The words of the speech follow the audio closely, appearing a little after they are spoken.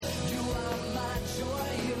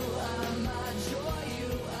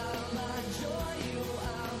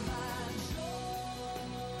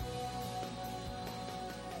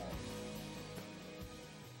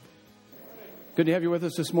Good to have you with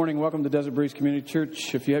us this morning. Welcome to Desert Breeze Community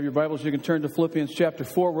Church. If you have your Bibles, you can turn to Philippians chapter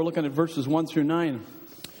 4. We're looking at verses 1 through 9.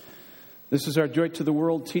 This is our Joy to the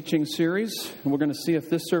World teaching series, and we're going to see if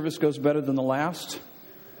this service goes better than the last.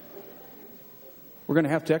 We're going to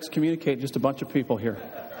have to excommunicate just a bunch of people here.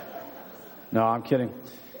 No, I'm kidding.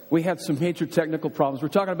 We had some major technical problems. We're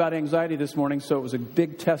talking about anxiety this morning, so it was a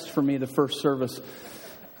big test for me the first service.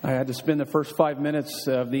 I had to spend the first 5 minutes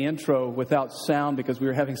of the intro without sound because we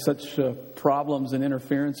were having such problems and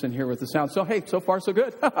interference in here with the sound. So, hey, so far so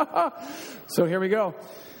good. So here we go.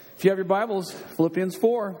 If you have your Bibles, Philippians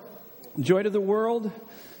 4, Joy to the World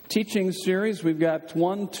teaching series. We've got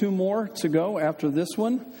 2 more to go after this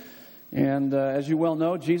one. And as you well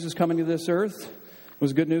know, Jesus coming to this earth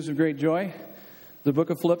was good news of great joy. The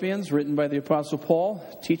book of Philippians, written by the Apostle Paul,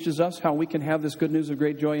 teaches us how we can have this good news of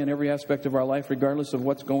great joy in every aspect of our life, regardless of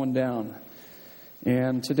what's going down.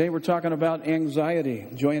 And today we're talking about anxiety,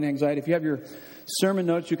 joy and anxiety. If you have your sermon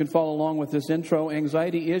notes, you can follow along with this intro.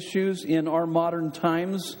 Anxiety issues in our modern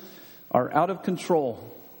times are out of control.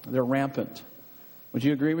 They're rampant. Would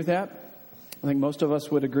you agree with that? I think most of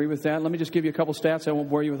us would agree with that. Let me just give you a couple stats. I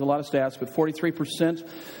won't bore you with a lot of stats, but 43%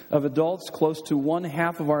 of adults, close to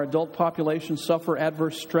 1/2 of our adult population, suffer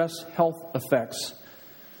adverse stress health effects.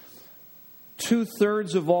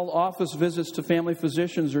 2/3 of all office visits to family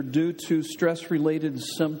physicians are due to stress-related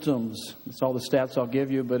symptoms. That's all the stats I'll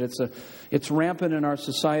give you, but it's rampant in our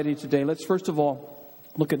society today. Let's first of all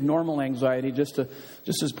look at normal anxiety, just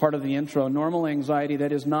as part of the intro. Normal anxiety,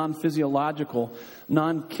 that is non-physiological,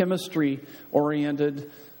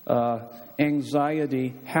 non-chemistry-oriented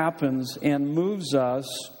anxiety, happens and moves us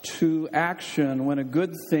to action when a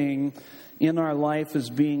good thing in our life is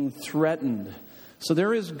being threatened. So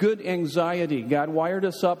there is good anxiety. God wired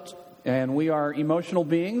us up, and we are emotional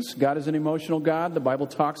beings. God is an emotional God. The Bible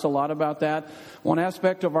talks a lot about that. One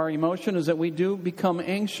aspect of our emotion is that we do become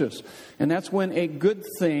anxious. And that's when a good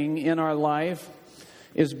thing in our life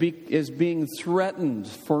is being threatened.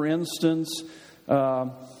 For instance,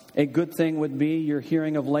 a good thing would be you're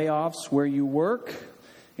hearing of layoffs where you work.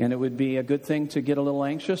 And it would be a good thing to get a little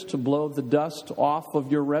anxious, to blow the dust off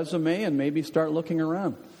of your resume and maybe start looking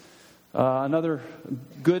around. Another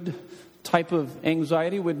good type of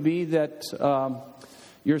anxiety would be that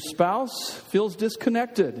your spouse feels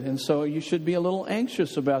disconnected, and so you should be a little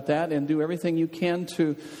anxious about that and do everything you can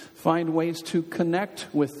to find ways to connect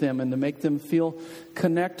with them and to make them feel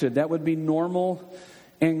connected. That would be normal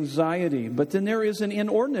anxiety. But then there is an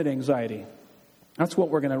inordinate anxiety. That's what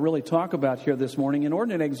we're going to really talk about here this morning.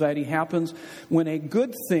 Inordinate anxiety happens when a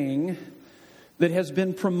good thing that has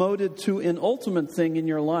been promoted to an ultimate thing in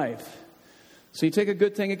your life. So you take a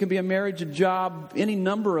good thing, it can be a marriage, a job, any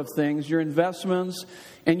number of things, your investments,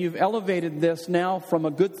 and you've elevated this now from a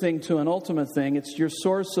good thing to an ultimate thing. It's your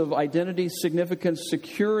source of identity, significance,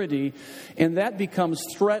 security, and that becomes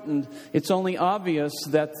threatened. It's only obvious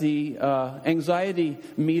that the anxiety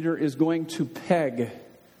meter is going to peg.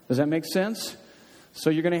 Does that make sense? So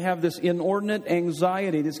you're going to have this inordinate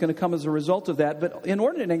anxiety that's going to come as a result of that. But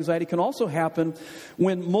inordinate anxiety can also happen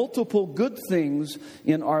when multiple good things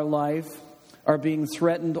in our life are being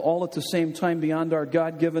threatened all at the same time beyond our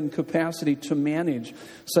God-given capacity to manage,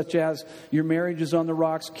 such as your marriage is on the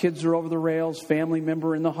rocks, kids are over the rails, family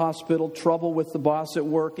member in the hospital, trouble with the boss at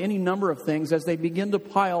work, any number of things. As they begin to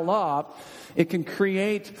pile up, it can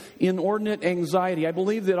create inordinate anxiety. I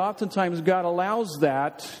believe that oftentimes God allows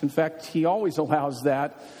that. In fact, He always allows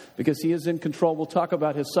that because He is in control. We'll talk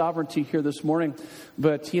about His sovereignty here this morning.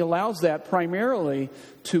 But He allows that primarily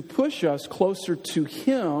to push us closer to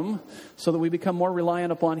Him so that we become more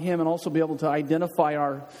reliant upon Him and also be able to identify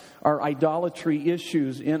our idolatry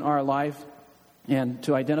issues in our life and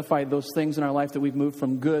to identify those things in our life that we've moved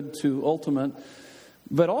from good to ultimate.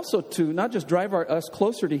 But also to not just drive us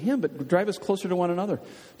closer to Him, but drive us closer to one another,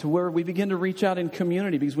 to where we begin to reach out in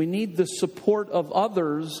community, because we need the support of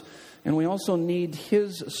others, and we also need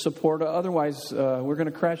His support. Otherwise, we're going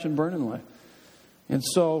to crash and burn in life. And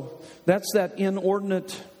so that's that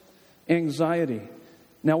inordinate anxiety.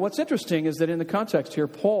 Now, what's interesting is that in the context here,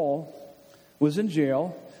 Paul was in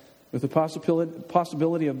jail with the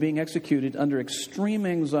possibility of being executed under extreme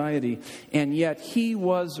anxiety, and yet he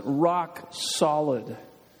was rock solid.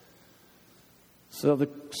 So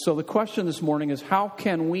the question this morning is, how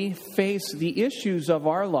can we face the issues of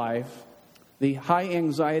our life, the high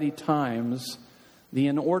anxiety times, the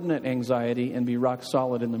inordinate anxiety, and be rock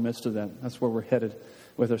solid in the midst of that? That's where we're headed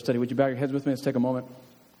with our study. Would you bow your heads with me? Let's take a moment.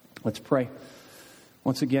 Let's pray.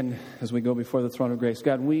 Once again, as we go before the throne of grace.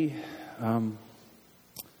 God,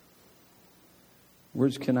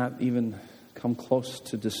 words cannot even come close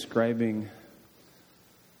to describing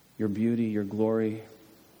your beauty, your glory,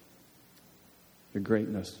 your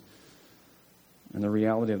greatness, and the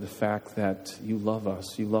reality of the fact that you love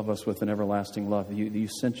us. You love us with an everlasting love. You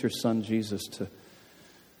sent your Son, Jesus, to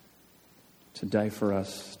die for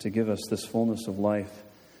us, to give us this fullness of life.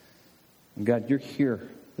 And God, you're here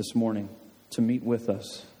this morning to meet with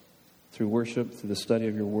us through worship, through the study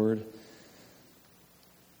of your word.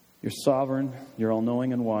 You're sovereign, you're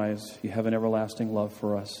all-knowing and wise. You have an everlasting love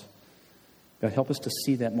for us. God, help us to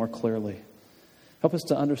see that more clearly. Help us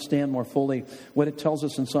to understand more fully what it tells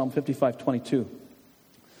us in Psalm 55:22,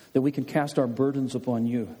 that we can cast our burdens upon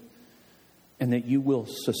you and that you will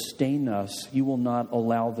sustain us. You will not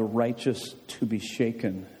allow the righteous to be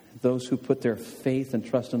shaken. Those who put their faith and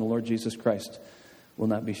trust in the Lord Jesus Christ will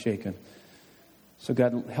not be shaken. So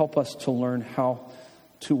God, help us to learn how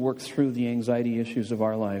to work through the anxiety issues of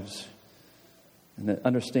our lives. And that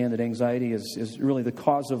understand that anxiety is really the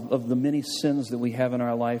cause of the many sins that we have in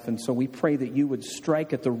our life. And so we pray that you would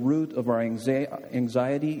strike at the root of our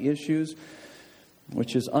anxiety issues,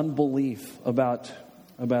 which is unbelief about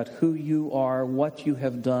who you are, what you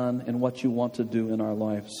have done, and what you want to do in our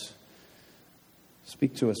lives.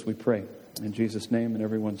 Speak to us, we pray. In Jesus' name, and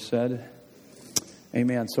everyone said,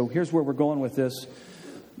 amen. So here's where we're going with this.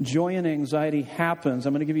 Joy and anxiety happens.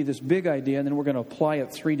 I'm going to give you this big idea, and then we're going to apply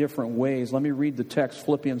it three different ways. Let me read the text,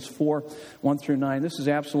 Philippians 4, 1 through 9. This is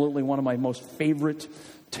absolutely one of my most favorite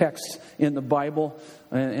texts in the Bible,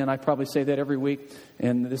 and I probably say that every week.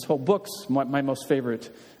 And this whole book's my most favorite.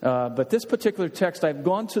 But this particular text, I've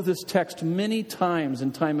gone to this text many times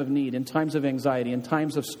in time of need, in times of anxiety, in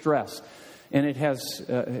times of stress. And it has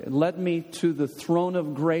led me to the throne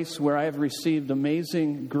of grace where I have received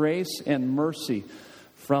amazing grace and mercy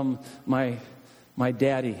from my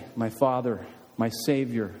daddy, my father, my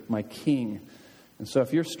Savior, my King. And so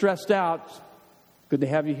if you're stressed out, good to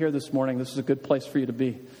have you here this morning. This is a good place for you to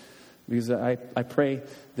be. Because I pray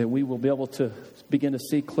that we will be able to begin to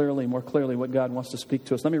see more clearly what God wants to speak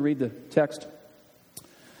to us. Let me read the text.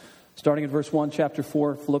 Starting at verse 1, chapter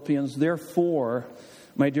 4, Philippians. Therefore,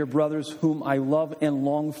 my dear brothers, whom I love and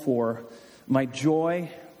long for, my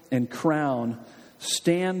joy and crown,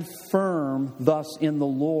 stand firm thus in the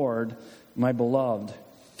Lord, my beloved.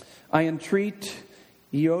 I entreat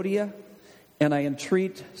Euodia and I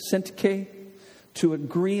entreat Syntyche to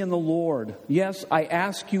agree in the Lord. Yes, I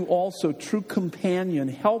ask you also, true companion,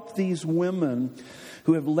 help these women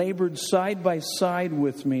who have labored side by side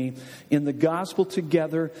with me in the gospel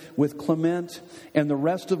together with Clement and the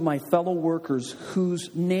rest of my fellow workers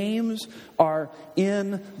whose names are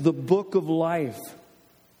in the book of life.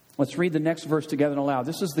 Let's read the next verse together and aloud.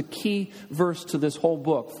 This is the key verse to this whole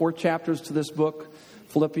book. 4 chapters to this book,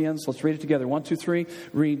 Philippians. Let's read it together. 1, 2, 3.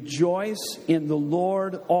 Rejoice in the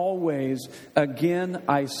Lord always. Again,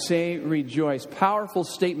 I say rejoice. Powerful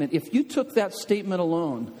statement. If you took that statement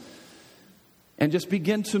alone and just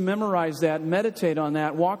begin to memorize that, meditate on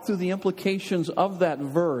that, walk through the implications of that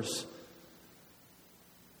verse,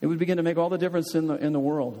 it would begin to make all the difference in the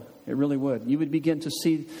world. It really would. You would begin to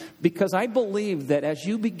see, because I believe that as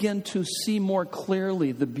you begin to see more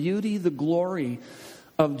clearly the beauty, the glory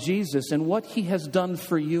of Jesus and what He has done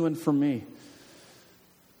for you and for me,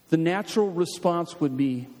 the natural response would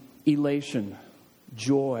be elation,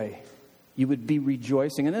 joy. You would be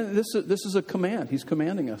rejoicing. And then this is a command. He's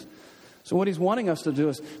commanding us. So what He's wanting us to do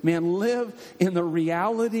is, live in the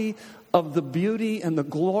reality of the beauty and the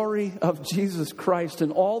glory of Jesus Christ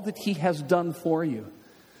and all that He has done for you.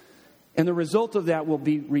 And the result of that will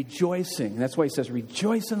be rejoicing. That's why He says,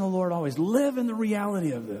 rejoice in the Lord always. Live in the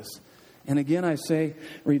reality of this. And again, I say,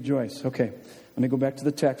 rejoice. Okay, let me go back to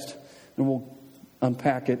the text and we'll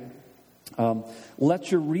unpack it.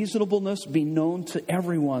 Let your reasonableness be known to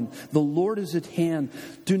everyone. The Lord is at hand.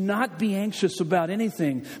 Do not be anxious about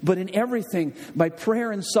anything, but in everything, by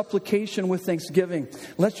prayer and supplication with thanksgiving,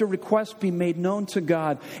 let your requests be made known to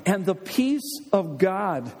God. And the peace of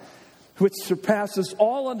God, which surpasses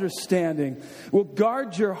all understanding, will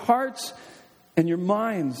guard your hearts and your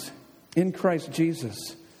minds in Christ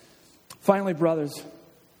Jesus. Finally, brothers,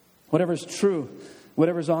 whatever is true,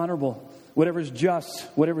 whatever is honorable, whatever is just,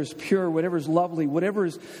 whatever is pure, whatever is lovely, whatever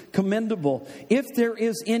is commendable, if there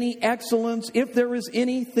is any excellence, if there is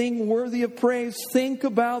anything worthy of praise, think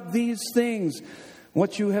about these things.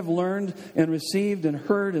 What you have learned and received and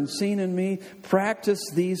heard and seen in me, practice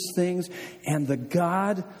these things, and the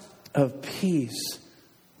God of peace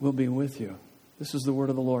will be with you. This is the word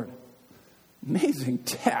of the Lord. Amazing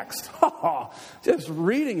text. Just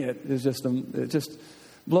reading it just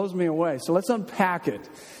blows me away. So let's unpack it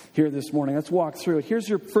here this morning. Let's walk through it. Here's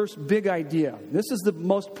your first big idea. This is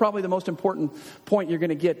probably the most important point you're going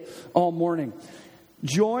to get all morning.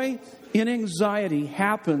 Joy in anxiety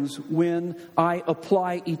happens when I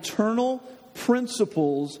apply eternal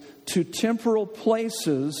principles to temporal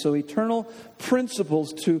places. So eternal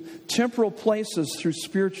principles to temporal places through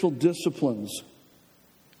spiritual disciplines.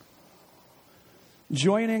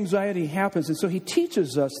 Joy and anxiety happens. And so he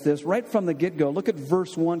teaches us this right from the get-go. Look at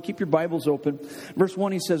verse 1. Keep your Bibles open. Verse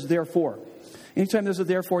 1, he says, therefore. Anytime there's a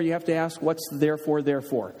therefore, you have to ask, what's therefore?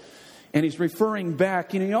 And he's referring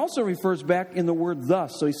back. He also refers back in the word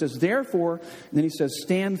thus. So he says, therefore, and then he says,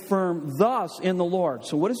 stand firm thus in the Lord.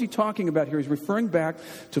 So what is he talking about here? He's referring back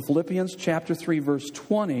to Philippians chapter 3, verse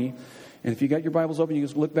 20. And if you got your Bibles open, you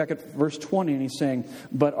just look back at verse 20, and he's saying,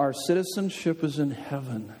 but our citizenship is in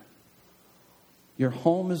heaven. Your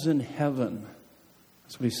home is in heaven.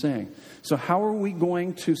 That's what he's saying. So how are we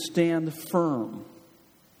going to stand firm?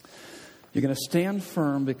 You're going to stand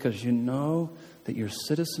firm because you know that your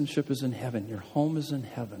citizenship is in heaven. Your home is in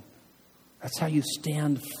heaven. That's how you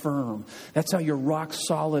stand firm. That's how you're rock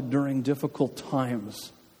solid during difficult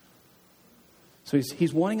times. So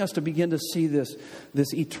he's wanting us to begin to see this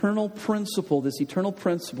eternal principle,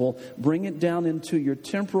 bring it down into your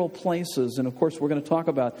temporal places. And of course, we're going to talk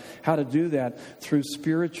about how to do that through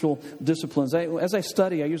spiritual disciplines. As I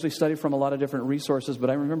study, I usually study from a lot of different resources, but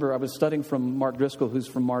I remember I was studying from Mark Driscoll, who's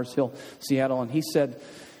from Mars Hill, Seattle, and he said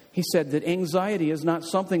that anxiety is not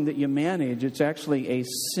something that you manage. It's actually a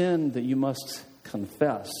sin that you must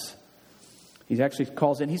confess. He actually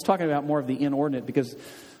calls it, and he's talking about more of the inordinate, because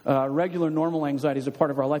regular, normal anxiety is a part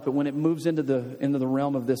of our life, but when it moves into the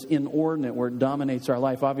realm of this inordinate, where it dominates our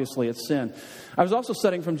life, obviously it's sin. I was also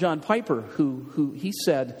studying from John Piper, who he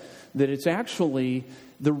said that it's actually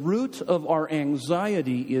the root of our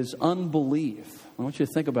anxiety is unbelief. I want you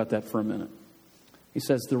to think about that for a minute. He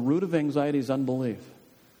says the root of anxiety is unbelief.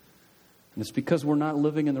 And it's because we're not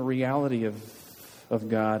living in the reality of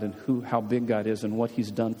God and how big God is and what He's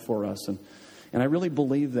done for us. And I really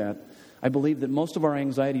believe that. I believe that most of our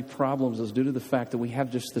anxiety problems is due to the fact that we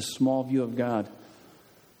have just this small view of God.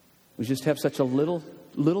 We just have such a little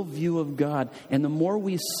view of God. And the more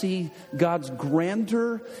we see God's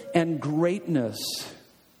grandeur and greatness,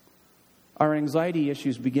 our anxiety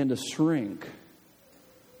issues begin to shrink.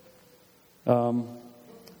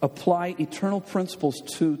 Apply eternal principles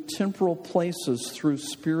to temporal places through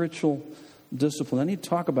spiritual discipline. I need to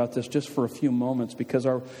talk about this just for a few moments because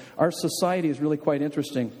our society is really quite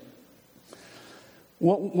interesting.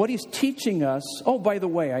 What he's teaching us, oh, by the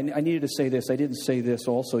way, I needed to say this. I didn't say this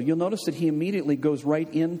also. You'll notice that he immediately goes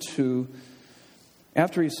right into,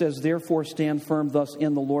 after he says, therefore stand firm thus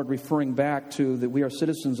in the Lord, referring back to that we are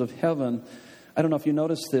citizens of heaven. I don't know if you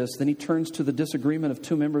noticed this. Then he turns to the disagreement of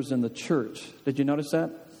two members in the church. Did you notice that?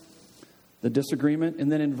 The disagreement.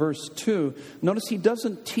 And then in verse 2, notice he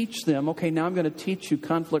doesn't teach them, okay, now I'm going to teach you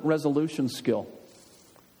conflict resolution skill.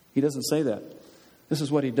 He doesn't say that. This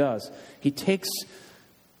is what he does. He takes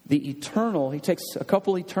a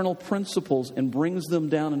couple eternal principles and brings them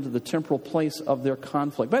down into the temporal place of their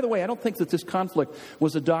conflict. By the way, I don't think that this conflict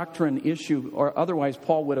was a doctrine issue, or otherwise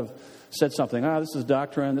Paul would have said something. This is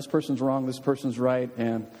doctrine, this person's wrong, this person's right,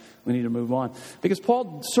 and we need to move on. Because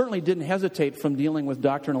Paul certainly didn't hesitate from dealing with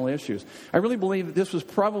doctrinal issues. I really believe that this was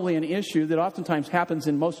probably an issue that oftentimes happens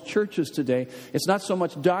in most churches today. It's not so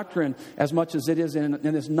much doctrine as much as it is in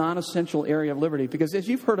this non-essential area of liberty. Because as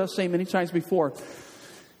you've heard us say many times before,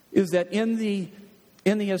 is that in the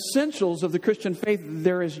essentials of the Christian faith,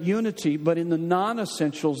 there is unity, but in the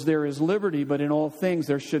non-essentials, there is liberty, but in all things,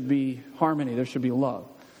 there should be harmony, there should be love.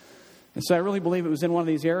 And so I really believe it was in one of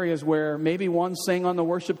these areas where maybe one sang on the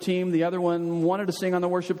worship team, the other one wanted to sing on the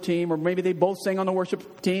worship team, or maybe they both sang on the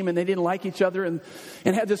worship team and they didn't like each other and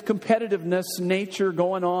had this competitiveness nature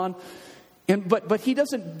going on. But he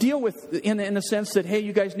doesn't deal with in a sense that, hey,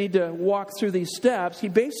 you guys need to walk through these steps. He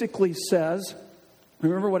basically says,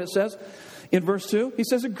 remember what it says in verse 2? He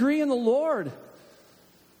says, agree in the Lord.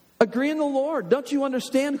 Agree in the Lord. Don't you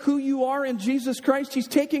understand who you are in Jesus Christ? He's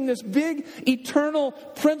taking this big eternal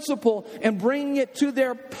principle and bringing it to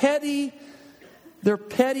their petty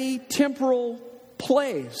temporal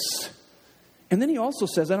place. And then he also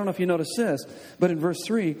says, I don't know if you notice this, but in verse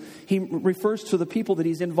 3, he refers to the people that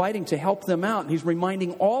he's inviting to help them out. And he's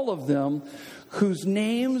reminding all of them whose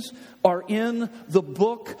names are in the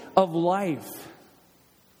book of life.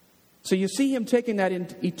 So you see him taking that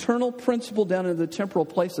eternal principle down into the temporal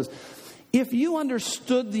places. If you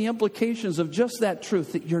understood the implications of just that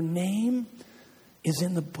truth, that your name is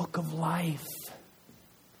in the book of life.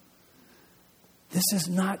 This is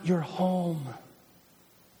not your home.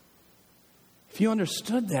 If you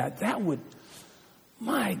understood that, that would,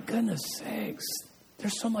 my goodness sakes,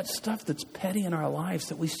 There's so much stuff that's petty in our lives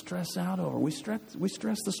that we stress out over. We stress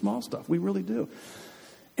the small stuff. We really do.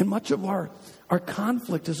 And much of our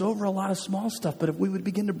conflict is over a lot of small stuff. But if we would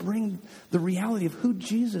begin to bring the reality of who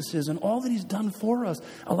Jesus is and all that he's done for us,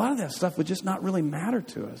 a lot of that stuff would just not really matter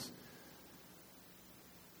to us.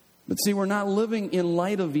 But see, we're not living in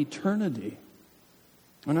light of eternity.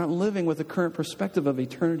 We're not living with the current perspective of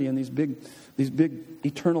eternity and these big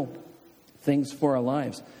eternal things for our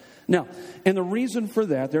lives. Now, and the reason for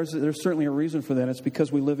that, there's certainly a reason for that. It's because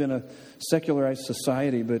we live in a secularized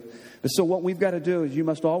society. But so what we've got to do is you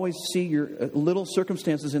must always see your little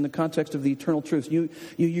circumstances in the context of the eternal truth. You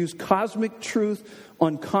use cosmic truth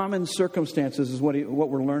on common circumstances is what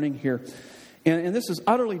we're learning here. And this is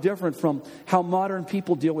utterly different from how modern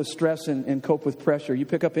people deal with stress and cope with pressure. You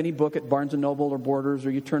pick up any book at Barnes & Noble or Borders,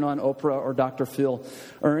 or you turn on Oprah or Dr. Phil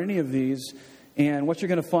or any of these, and what you're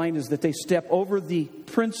going to find is that they step over the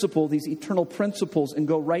principle, these eternal principles, and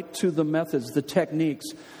go right to the methods, the techniques.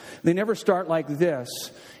 They never start like this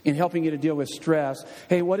in helping you to deal with stress.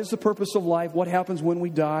 Hey, what is the purpose of life? What happens when we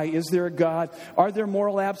die? Is there a God? Are there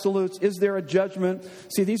moral absolutes? Is there a judgment?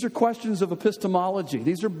 See, these are questions of epistemology.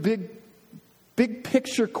 These are big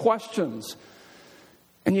picture questions.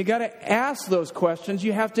 And you got to ask those questions.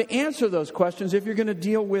 You have to answer those questions if you're going to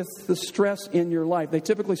deal with the stress in your life. They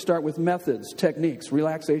typically start with methods, techniques,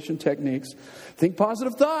 relaxation techniques. Think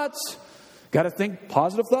positive thoughts. Got to think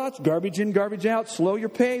positive thoughts. Garbage in, garbage out. Slow your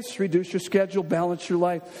pace. Reduce your schedule. Balance your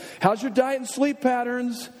life. How's your diet and sleep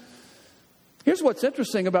patterns? Here's what's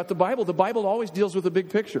interesting about the Bible. The Bible always deals with the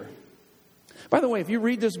big picture. By the way, if you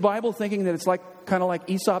read this Bible thinking that it's kind of like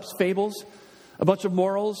Aesop's fables, a bunch of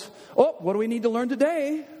morals. Oh, what do we need to learn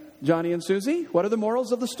today, Johnny and Susie? What are the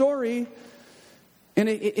morals of the story? And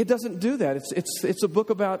it doesn't do that. It's a book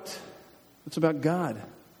about God.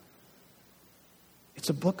 It's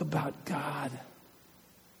a book about God.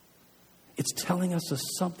 It's telling us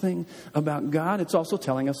something about God. It's also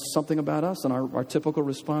telling us something about us and our typical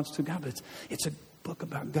response to God. But it's a book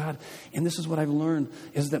about God. And this is what I've learned,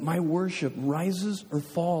 is that my worship rises or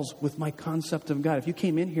falls with my concept of God. If you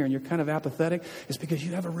came in here and you're kind of apathetic, it's because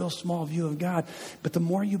you have a real small view of God. But the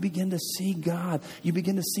more you begin to see God, you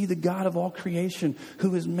begin to see the God of all creation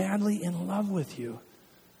who is madly in love with you,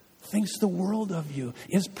 thinks the world of you,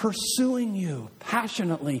 is pursuing you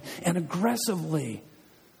passionately and aggressively.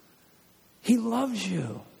 He loves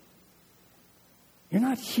you. You're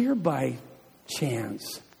not here by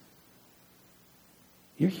chance.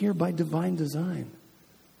 You're here by divine design.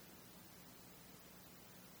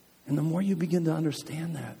 And the more you begin to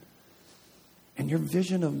understand that, and your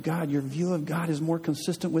vision of God, your view of God is more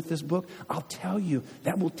consistent with this book, I'll tell you,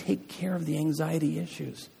 that will take care of the anxiety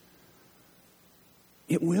issues.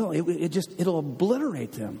 It will. It'll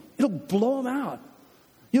obliterate them. It'll blow them out.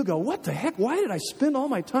 You'll go, what the heck? Why did I spend all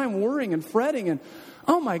my time worrying and fretting? And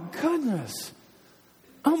oh my goodness.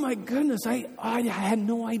 I had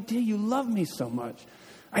no idea you loved me so much.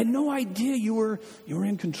 I had no idea you were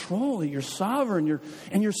in control. You're sovereign.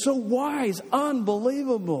 You're so wise.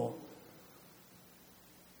 Unbelievable.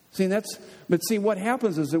 But what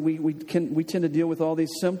happens is that we tend to deal with all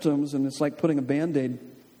these symptoms, and it's like putting a Band-Aid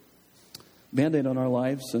on our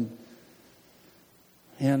lives, and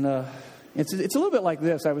it's a little bit like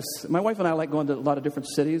this. My wife and I like going to a lot of different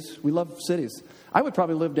cities. We love cities. I would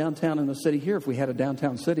probably live downtown in the city here if we had a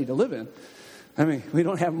downtown city to live in. I mean, we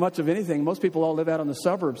don't have much of anything. Most people all live out in the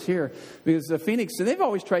suburbs here because Phoenix, they've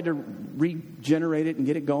always tried to regenerate it and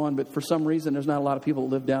get it going, but for some reason there's not a lot of people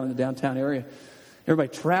that live down in the downtown area. Everybody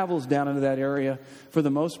travels down into that area for the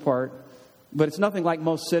most part, but it's nothing like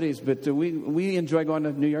most cities. But we enjoy going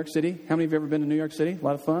to New York City. How many of you have ever been to New York City? A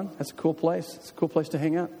lot of fun. That's a cool place. It's a cool place to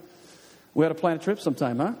hang out. We ought to plan a trip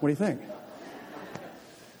sometime, huh? What do you think?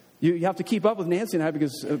 You have to keep up with Nancy and I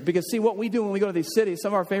because see what we do when we go to these cities. Some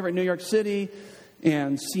of our favorite, New York City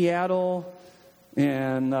and Seattle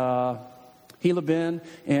and Gila Bend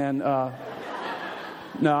and no,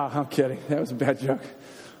 I'm kidding. That was a bad joke.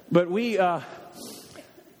 But we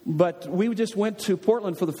just went to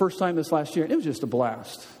Portland for the first time this last year, and it was just a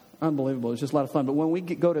blast. Unbelievable. It was just a lot of fun. But when we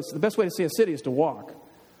go to the best way to see a city is to walk.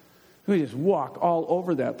 We just walk all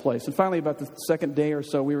over that place. And finally, about the second day or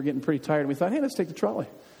so, we were getting pretty tired, and we thought, hey, let's take the trolley.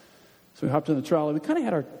 So we hopped in the trolley. We kind of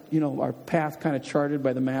had our path kind of charted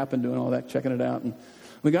by the map and doing all that, checking it out. And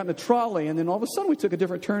we got in the trolley, and then all of a sudden we took a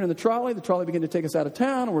different turn in the trolley. The trolley began to take us out of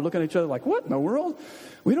town, and we're looking at each other like, what in the world?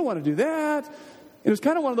 We don't want to do that. It was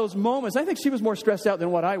kind of one of those moments. I think she was more stressed out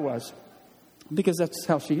than what I was, because that's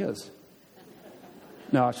how she is.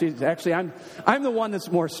 No, she's actually, I'm the one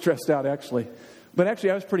that's more stressed out, actually. But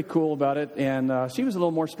actually, I was pretty cool about it, and she was a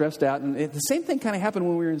little more stressed out. And the same thing kind of happened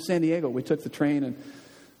when we were in San Diego. We took the train, and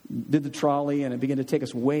did the trolley, and it began to take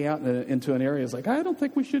us way out into an area. It's like, I don't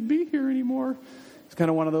think we should be here anymore. It's kind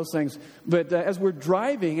of one of those things. But as we're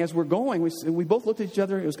driving, as we're going, we both looked at each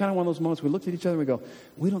other. It was kind of one of those moments. We looked at each other and we go,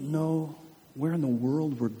 we don't know where in the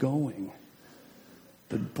world we're going.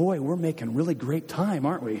 But boy, we're making really great time,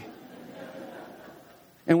 aren't we?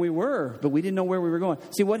 And we were, but we didn't know where we were going.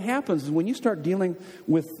 See, what happens is when you start dealing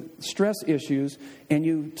with stress issues and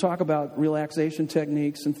you talk about relaxation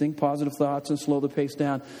techniques and think positive thoughts and slow the pace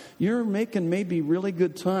down, you're making maybe really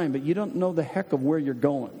good time, but you don't know the heck of where you're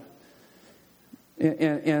going.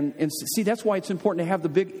 And see, that's why it's important to have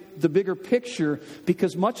the bigger picture,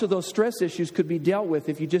 because much of those stress issues could be dealt with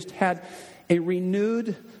if you just had a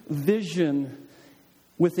renewed vision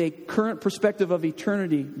with a current perspective of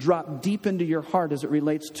eternity drop deep into your heart as it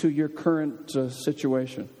relates to your current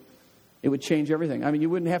situation. It would change everything. I mean, you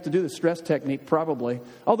wouldn't have to do the stress technique probably.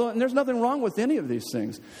 Although, and there's nothing wrong with any of these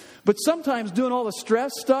things. But sometimes doing all the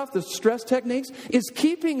stress stuff, the stress techniques, is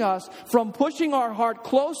keeping us from pushing our heart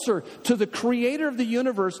closer to the creator of the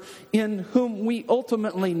universe in whom we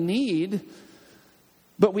ultimately need.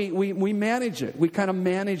 But we manage it. We kind of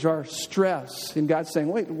manage our stress. And God's saying,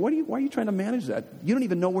 wait, why are you trying to manage that? You don't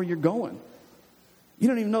even know where you're going. You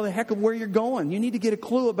don't even know the heck of where you're going. You need to get a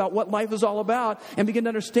clue about what life is all about and begin to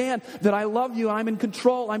understand that I love you, I'm in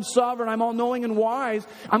control, I'm sovereign, I'm all-knowing and wise.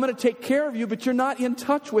 I'm going to take care of you, but you're not in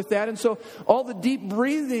touch with that. And so all the deep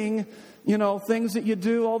breathing, things that you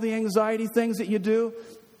do, all the anxiety things that you do,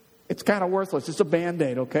 it's kind of worthless. It's a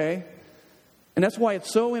Band-Aid, okay? And that's why it's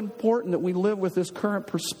so important that we live with this current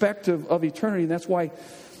perspective of eternity. And that's why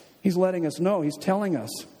he's letting us know. He's telling us.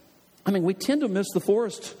 I mean, we tend to miss the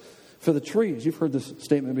forest for the trees. You've heard this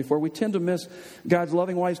statement before. We tend to miss God's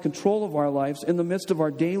loving, wise control of our lives in the midst of our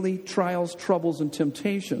daily trials, troubles, and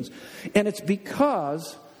temptations. And it's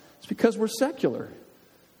because we're secular.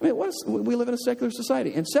 I mean, we live in a secular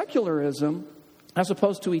society. And secularism, as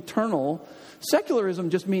opposed to eternal, secularism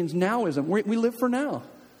just means nowism. We live for now.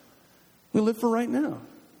 We live for right now.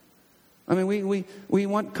 I mean, we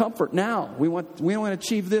want comfort now. We want to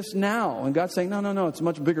achieve this now. And God's saying, no, it's a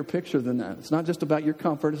much bigger picture than that. It's not just about your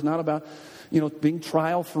comfort. It's not about, being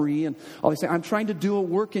trial-free and all these things. I'm trying to do a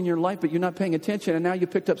work in your life, but you're not paying attention. And now you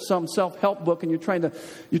picked up some self-help book and you're trying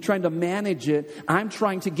to manage it. I'm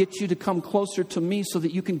trying to get you to come closer to me so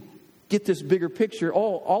that you can get this bigger picture.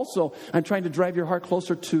 Oh, also, I'm trying to drive your heart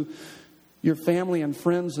closer to your family and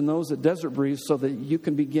friends and those at Desert Breeze so that you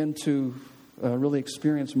can begin to really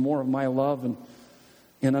experience more of my love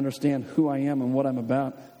and understand who I am and what I'm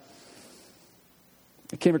about.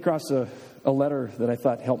 I came across a letter that I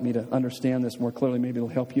thought helped me to understand this more clearly. Maybe it'll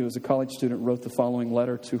help you. As a college student, wrote the following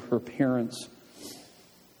letter to her parents.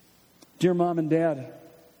 Dear Mom and Dad,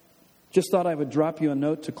 just thought I would drop you a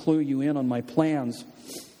note to clue you in on my plans.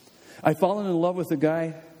 I've fallen in love with a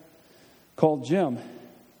guy called Jim.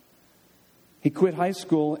 He quit high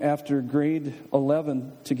school after grade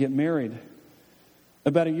 11 to get married.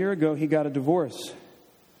 About a year ago, he got a divorce.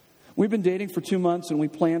 We've been dating for 2 months, and we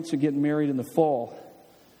plan to get married in the fall.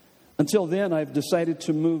 Until then, I've decided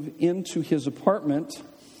to move into his apartment.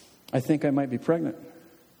 I think I might be pregnant.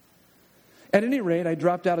 At any rate, I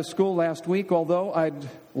dropped out of school last week, although I'd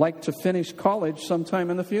like to finish college sometime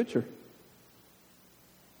in the future.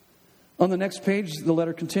 On the next page, the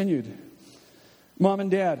letter continued. Mom and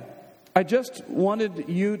Dad, I just wanted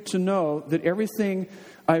you to know that everything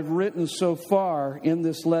I've written so far in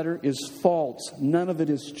this letter is false. None of it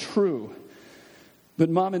is true. But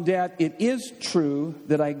Mom and Dad, it is true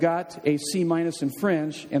that I got a C- in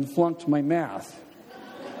French and flunked my math.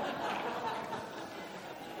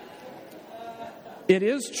 It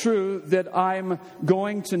is true that I'm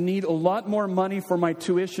going to need a lot more money for my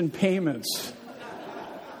tuition payments.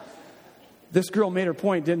 This girl made her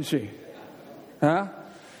point, didn't she? Huh?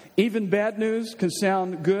 Even bad news can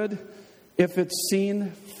sound good if it's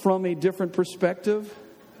seen from a different perspective.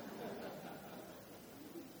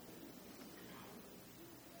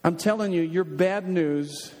 I'm telling you, your bad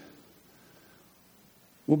news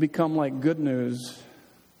will become like good news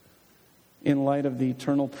in light of the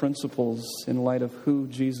eternal principles, in light of who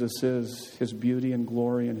Jesus is, His beauty and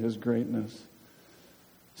glory and His greatness.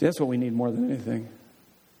 See, that's what we need more than anything.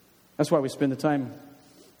 That's why we spend the time,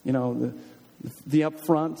 the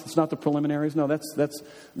upfront. It's not the preliminaries. No, that's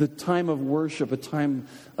the time of worship, a time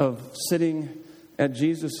of sitting at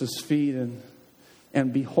Jesus' feet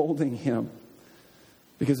and beholding Him.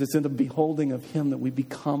 Because it's in the beholding of Him that we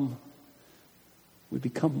become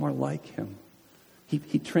more like Him.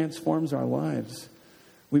 He transforms our lives.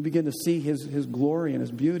 We begin to see His glory and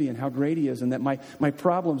His beauty and how great He is, and that my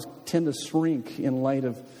problems tend to shrink in light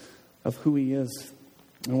of who He is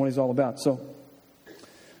and what He's all about. So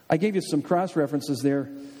I gave you some cross references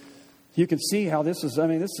there. You can see how this is,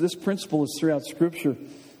 this principle is throughout Scripture.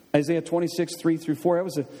 Isaiah 26, 3 through 4.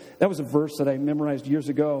 That was a verse that I memorized years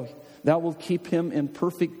ago. Thou wilt keep him in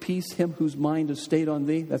perfect peace, him whose mind is stayed on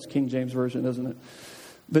thee. That's King James Version, isn't it?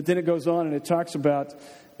 But then it goes on and it talks about,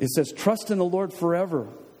 it says, trust in the Lord forever.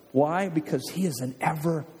 Why? Because he is an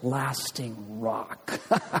everlasting rock.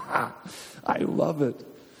 I love it.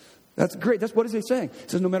 That's great. What is he saying? He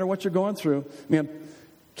says, no matter what you're going through, man,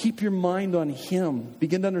 keep your mind on him.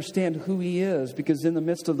 Begin to understand who he is, because in the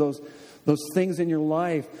midst of those things in your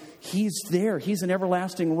life, he's there. He's an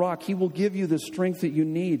everlasting rock. He will give you the strength that you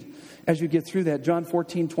need as you get through that. John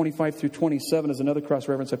 14, 25 through 27 is another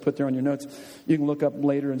cross-reference I put there on your notes. You can look up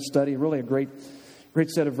later and study. Really a great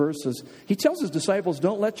set of verses. He tells his disciples,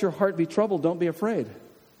 don't let your heart be troubled. Don't be afraid.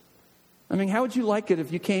 I mean, how would you like it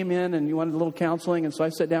if you came in and you wanted a little counseling, and so I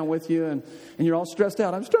sat down with you and you're all stressed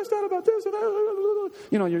out. I'm stressed out about this.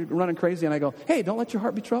 And you're running crazy. And I go, hey, don't let your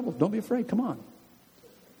heart be troubled. Don't be afraid. Come on.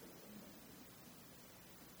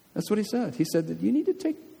 That's what he said. He said that you need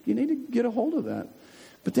to get a hold of that.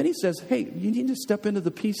 But then he says, hey, you need to step into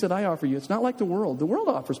the peace that I offer you. It's not like the world. The world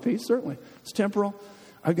offers peace, certainly. It's temporal.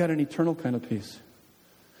 I've got an eternal kind of peace.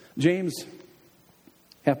 James,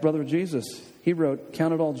 half-brother of Jesus, he wrote,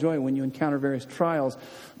 count it all joy when you encounter various trials,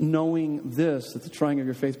 knowing this, that the trying of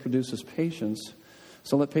your faith produces patience.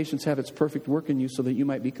 So let patience have its perfect work in you so that you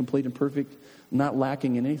might be complete and perfect, not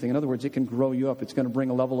lacking in anything. In other words, it can grow you up. It's going to bring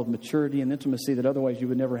a level of maturity and intimacy that otherwise you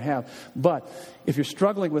would never have. But if you're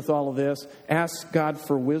struggling with all of this, ask God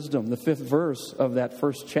for wisdom. The 5th verse of that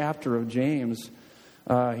first chapter of James,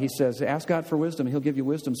 he says, ask God for wisdom. He'll give you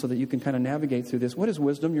wisdom so that you can kind of navigate through this. What is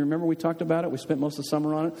wisdom? You remember we talked about it? We spent most of the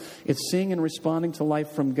summer on it. It's seeing and responding to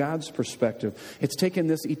life from God's perspective. It's taking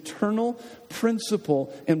this eternal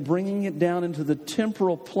principle and bringing it down into the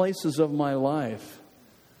temporal places of my life.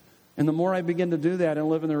 And the more I begin to do that and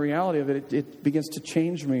live in the reality of it, it begins to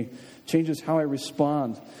change me, changes how I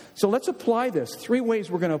respond. So let's apply this. 3 ways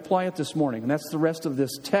we're going to apply it this morning. And that's the rest of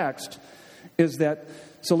this text.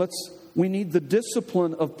 We need the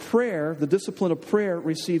discipline of prayer. The discipline of prayer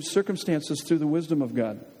receives circumstances through the wisdom of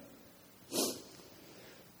God.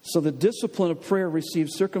 So the discipline of prayer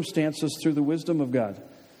receives circumstances through the wisdom of God.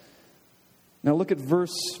 Now look at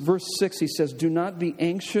verse 6. He says, do not be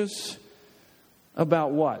anxious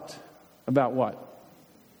about what? About what?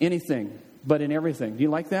 Anything, but in everything. Do you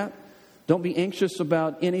like that? Don't be anxious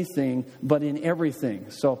about anything, but in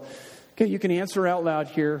everything. So, okay, you can answer out loud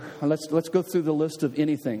here. Let's go through the list of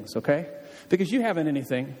anythings, okay? Because you have an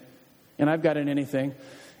anything, and I've got an anything.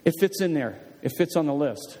 It fits in there. It fits on the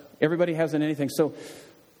list. Everybody has an anything. So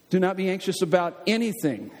do not be anxious about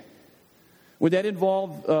anything. Would that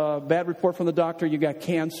involve a bad report from the doctor? You got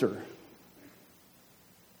cancer.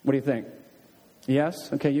 What do you think?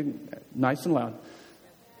 Yes? Okay, nice and loud.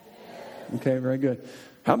 Okay, very good.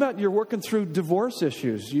 How about you're working through divorce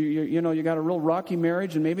issues? You got a real rocky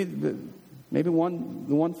marriage, and maybe the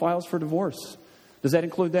one files for divorce. Does that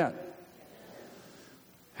include that?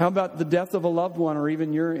 How about the death of a loved one, or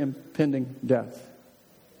even your impending death?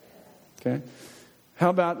 Okay. How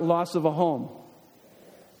about loss of a home?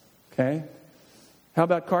 Okay. How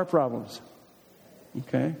about car problems?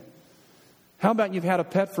 Okay. How about you've had a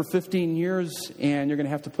pet for 15 years and you're going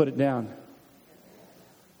to have to put it down?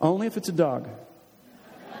 Only if it's a dog.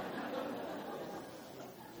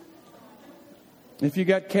 If you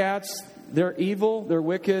got cats, they're evil, they're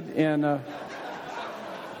wicked, and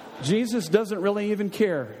Jesus doesn't really even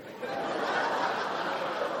care.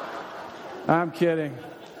 I'm kidding.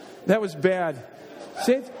 That was bad.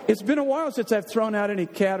 See, it's been a while since I've thrown out any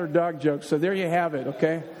cat or dog jokes, so there you have it,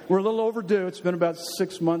 okay? We're a little overdue. It's been about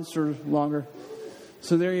 6 months or longer.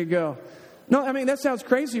 So there you go. No, I mean, that sounds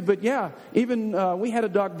crazy, but yeah, even we had a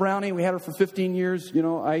dog, Brownie. We had her for 15 years.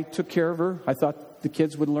 I took care of her. I thought the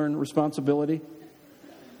kids would learn responsibility,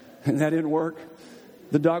 and that didn't work.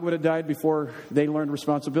 The dog would have died before they learned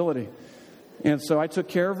responsibility. And so I took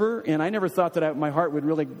care of her, and I never thought that my heart would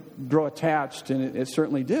really grow attached, and it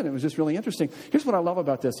certainly did. It was just really interesting. Here's what I love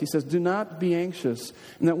about this. He says, do not be anxious.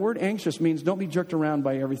 And that word anxious means don't be jerked around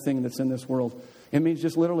by everything that's in this world. It means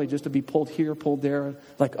just literally just to be pulled here, pulled there.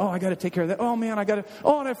 Like, I got to take care of that. Oh, man, and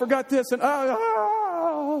I forgot this. And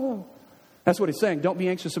That's what he's saying. Don't be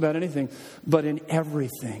anxious about anything, but in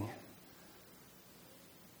everything,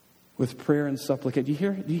 with prayer and supplication. Do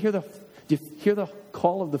you hear the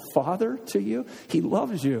call of the Father to you? He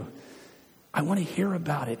loves you. I want to hear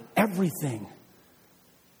about it. Everything.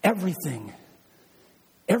 Everything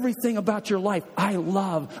about your life. I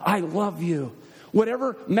love you.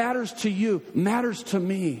 Whatever matters to you matters to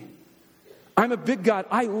me. I'm a big God.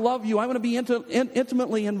 I love you. I want to be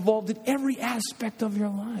intimately involved in every aspect of your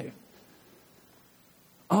life.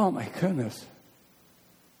 Oh, my goodness.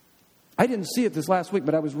 I didn't see it this last week,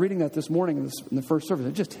 but I was reading that this morning in the first service.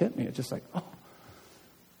 It just hit me. It's just like, oh,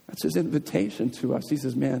 that's his invitation to us. He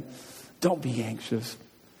says, man, don't be anxious.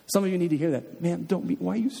 Some of you need to hear that. Man,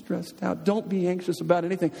 why are you stressed out? Don't be anxious about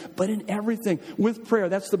anything, but in everything, with prayer.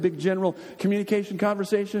 That's the big general communication,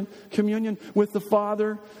 conversation, communion with the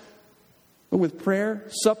Father. With prayer,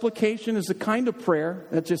 supplication is a kind of prayer.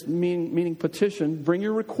 That's just meaning petition. Bring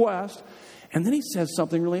your request. And then he says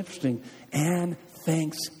something really interesting. And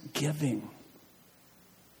thanksgiving.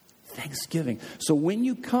 Thanksgiving. So when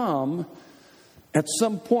you come, at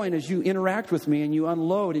some point as you interact with me and you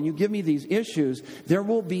unload and you give me these issues, there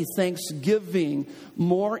will be thanksgiving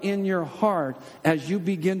more in your heart as you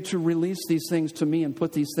begin to release these things to me and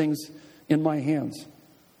put these things in my hands.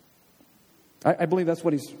 I believe that's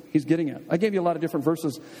what he's getting at. I gave you a lot of different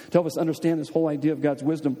verses to help us understand this whole idea of God's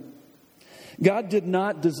wisdom. God did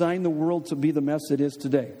not design the world to be the mess it is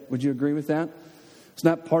today. Would you agree with that? It's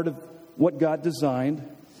not part of what God designed.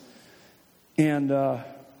 And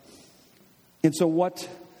so what...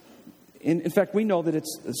 In fact, we know that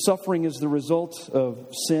suffering is the result of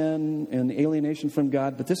sin and alienation from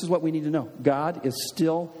God. But this is what we need to know. God is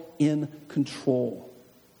still in control.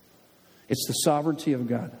 It's the sovereignty of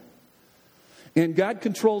God. And God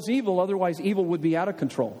controls evil, otherwise evil would be out of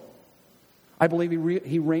control. I believe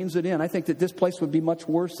He reins it in. I think that this place would be much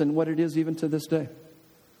worse than what it is even to this day.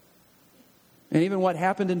 And even what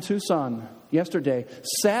happened in Tucson yesterday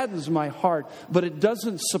saddens my heart, but it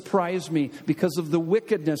doesn't surprise me because of the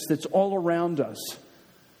wickedness that's all around us.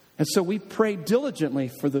 And so we pray diligently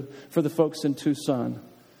for the folks in Tucson.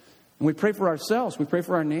 And we pray for ourselves. We pray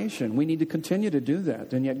for our nation. We need to continue to do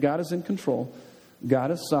that. And yet God is in control.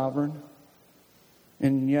 God is sovereign.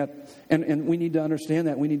 And yet, and we need to understand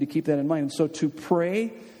that. We need to keep that in mind. And so to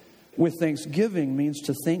pray with thanksgiving means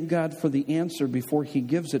to thank God for the answer before He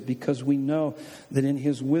gives it, because we know that in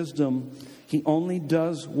His wisdom, He only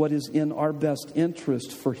does what is in our best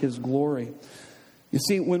interest for His glory. You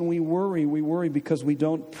see, when we worry because we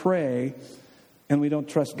don't pray and we don't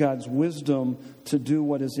trust God's wisdom to do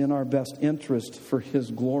what is in our best interest for His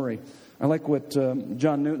glory. I like what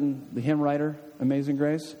John Newton, the hymn writer, Amazing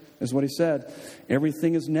Grace, is what he said.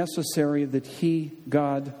 Everything is necessary that He,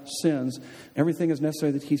 God, sins. Everything is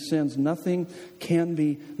necessary that He sends. Nothing can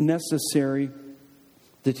be necessary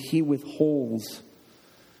that He withholds.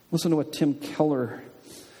 Listen to what Tim Keller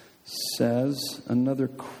says. Another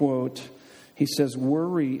quote. He says,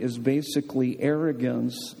 worry is basically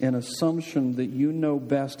arrogance and assumption that you know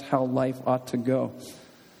best how life ought to go.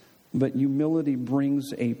 But humility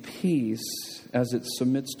brings a peace as it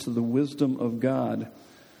submits to the wisdom of God.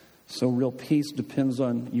 So real peace depends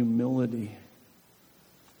on humility.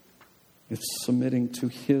 It's submitting to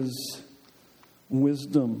His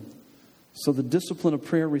wisdom. So the discipline of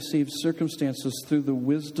prayer receives circumstances through the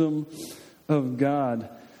wisdom of God.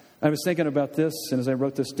 I was thinking about this, and as I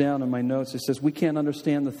wrote this down in my notes, it says, we can't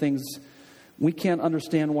understand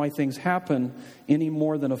why things happen any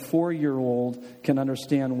more than a 4-year-old can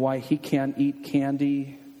understand why he can't eat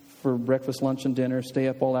candy for breakfast, lunch, and dinner, stay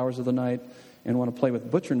up all hours of the night, and want to play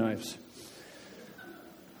with butcher knives.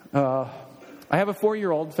 I have a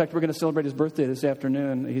 4-year-old. In fact, we're going to celebrate his birthday this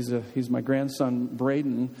afternoon. He's my grandson,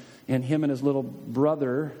 Braden, and him and his little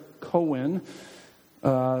brother, Cohen,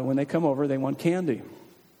 when they come over, they want candy.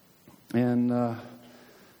 And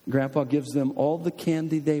Grandpa gives them all the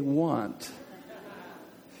candy they want.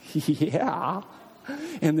 Yeah.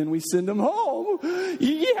 And then we send them home.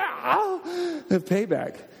 Yeah.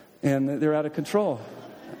 Payback. And they're out of control.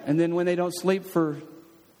 And then when they don't sleep for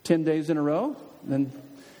 10 days in a row, then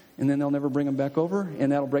they'll never bring them back over.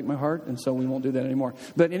 And that'll break my heart. And so we won't do that anymore.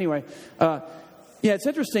 But anyway, yeah, it's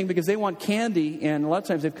interesting because they want candy. And a lot of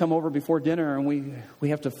times they've come over before dinner. And we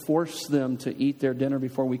have to force them to eat their dinner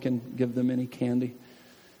before we can give them any candy.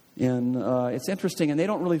 And it's interesting, and they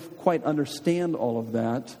don't really quite understand all of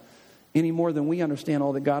that any more than we understand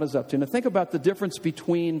all that God is up to. Now think about the difference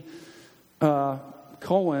between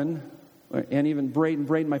Cohen and even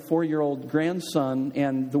Braden, my 4-year-old grandson,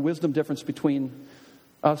 and the wisdom difference between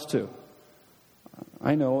us two.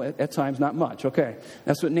 I know, at times, not much. Okay,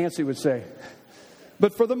 that's what Nancy would say.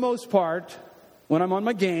 But for the most part, when I'm on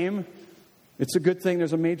my game, it's a good thing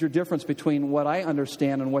there's a major difference between what I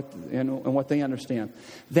understand and what they understand.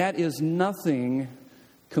 That is nothing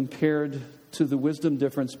compared to the wisdom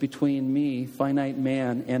difference between me, finite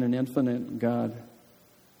man, and an infinite God.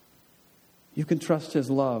 You can trust His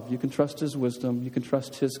love. You can trust His wisdom. You can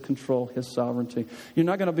trust His control, His sovereignty. You're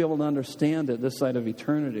not going to be able to understand it this side of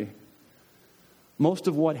eternity. most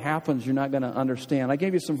of what happens you're not going to understand. I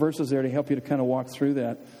gave you some verses there to help you to kind of walk through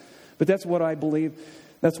that. But that's what I believe.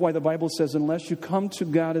 That's why the Bible says, unless you come to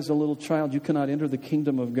God as a little child, you cannot enter the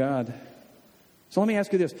kingdom of God. So let me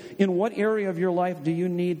ask you this. In what area of your life do you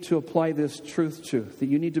need to apply this truth to? That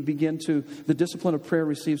you need to begin to, the discipline of prayer,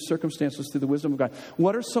 receive circumstances through the wisdom of God.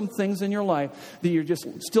 What are some things in your life that you're just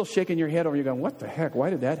still shaking your head over? You're going, what the heck? Why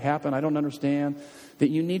did that happen? I don't understand. That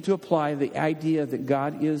you need to apply the idea that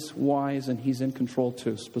God is wise and He's in control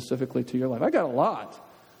to, specifically to your life. I got a lot.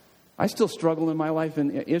 I still struggle in my life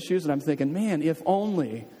in issues, and I'm thinking, man, if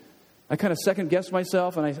only. I kind of second guess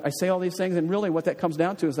myself, and I say all these things, and really what that comes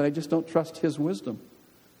down to is that I just don't trust His wisdom.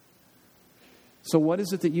 So what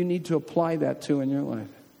is it that you need to apply that to in your life?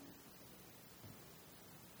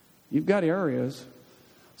 You've got areas.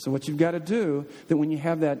 So what you've got to do, that when you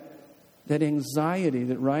have that anxiety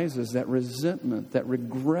that rises, that resentment, that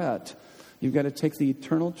regret, you've got to take the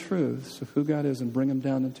eternal truths of who God is and bring them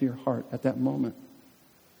down into your heart at that moment.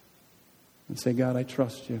 And say, God, I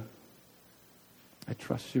trust you. I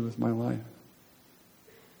trust you with my life.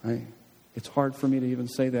 It's hard for me to even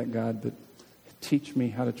say that, God, but teach me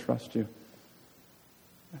how to trust you.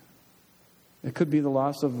 It could be the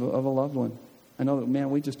loss of a loved one. I know that, man,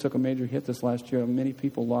 we just took a major hit this last year. Many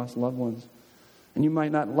people lost loved ones. And you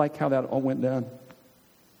might not like how that all went down.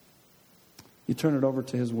 You turn it over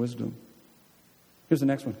to His wisdom. Here's the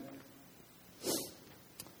next one.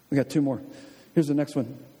 We got two more. Here's the next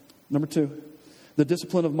one. Number 2. The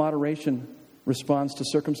discipline of moderation responds to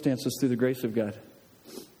circumstances through the grace of God.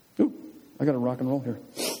 Ooh, I got to rock and roll here.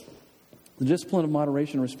 The discipline of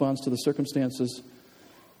moderation responds to circumstances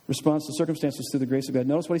through the grace of God.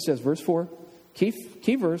 Notice what he says, verse 4.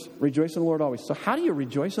 Key verse, rejoice in the Lord always. So how do you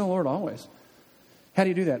rejoice in the Lord always? How do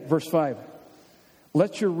you do that? Verse 5.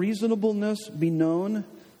 Let your reasonableness be known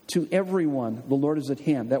to everyone. The Lord is at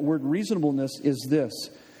hand. That word reasonableness is this.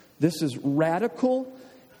 This is radical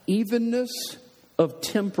evenness of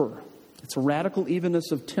temper. It's a radical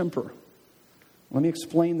evenness of temper. Let me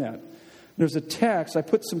explain that. There's a text, I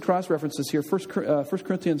put some cross-references here, 1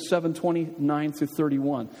 Corinthians 7:29 through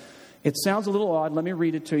 31. It sounds a little odd. Let me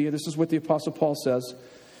read it to you. This is what the Apostle Paul says.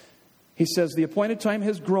 He says, the appointed time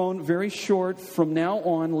has grown very short. From now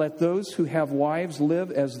on, let those who have wives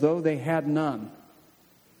live as though they had none.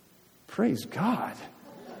 Praise God.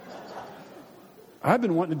 I've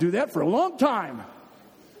been wanting to do that for a long time.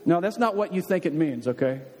 No, that's not what you think it means,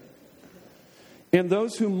 okay? And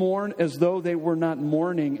those who mourn as though they were not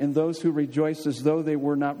mourning, and those who rejoice as though they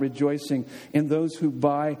were not rejoicing, and those who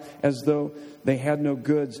buy as though they had no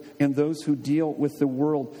goods, and those who deal with the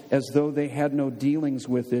world as though they had no dealings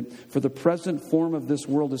with it. For the present form of this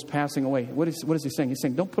world is passing away. What is he saying? He's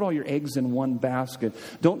saying, don't put all your eggs in one basket.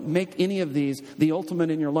 Don't make any of these the ultimate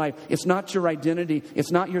in your life. It's not your identity.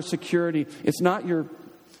 It's not your security. It's not your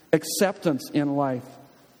acceptance in life.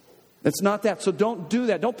 It's not that. So don't do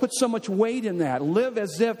that. Don't put so much weight in that. Live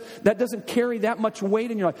as if that doesn't carry that much weight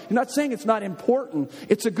in your life. You're not saying it's not important.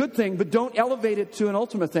 It's a good thing, but don't elevate it to an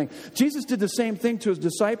ultimate thing. Jesus did the same thing to His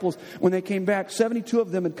disciples when they came back. 72 of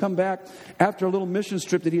them had come back after a little mission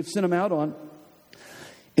trip that He had sent them out on.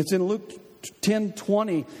 It's in Luke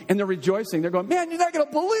 10:20, and they're rejoicing. They're going, man, you're not going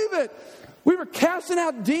to believe it. We were casting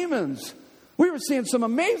out demons. We were seeing some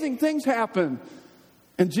amazing things happen.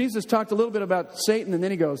 And Jesus talked a little bit about Satan, and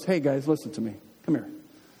then He goes, hey guys, listen to me. Come here.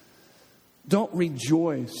 Don't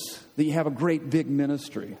rejoice that you have a great big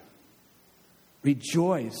ministry.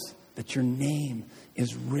 Rejoice that your name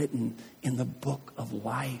is written in the book of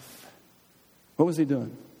life. What was He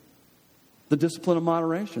doing? The discipline of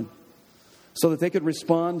moderation. So that they could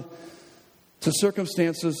respond to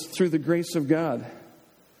circumstances through the grace of God.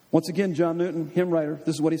 Once again, John Newton, hymn writer,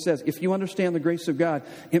 this is what he says. If you understand the grace of God,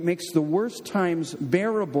 it makes the worst times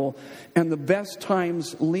bearable and the best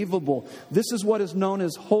times leavable. This is what is known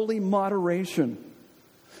as holy moderation.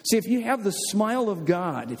 See, if you have the smile of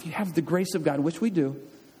God, if you have the grace of God, which we do,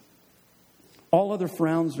 all other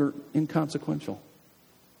frowns are inconsequential.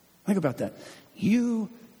 Think about that. You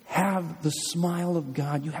have the smile of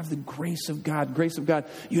God. You have the grace of God. Grace of God.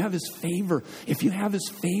 You have His favor. If you have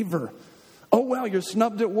His favor, oh, well, you're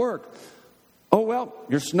snubbed at work. Oh, well,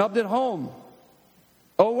 you're snubbed at home.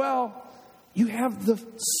 Oh, well, you have the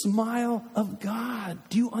smile of God.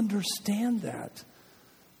 Do you understand that?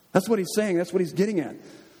 That's what he's saying. That's what he's getting at.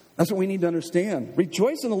 That's what we need to understand.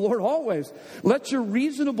 Rejoice in the Lord always. Let your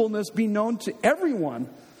reasonableness be known to everyone.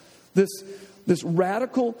 This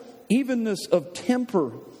radical evenness of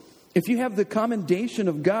temper. If you have the commendation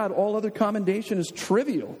of God, all other commendation is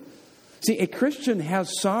trivial. See, a Christian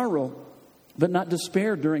has sorrow. but not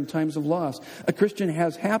despair during times of loss. A Christian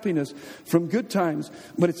has happiness from good times,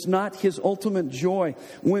 but it's not his ultimate joy.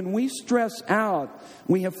 When we stress out,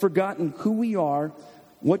 we have forgotten who we are,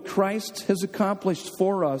 what Christ has accomplished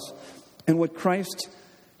for us, and what Christ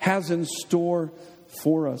has in store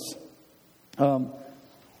for us. I'm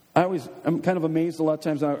kind of amazed a lot of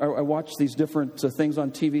times. I watch these different things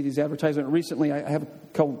on TV, these advertisements. Recently, I have a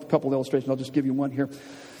couple illustrations. I'll just give you one here.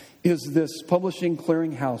 Is this publishing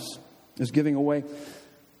clearinghouse is giving away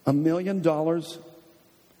 $1 million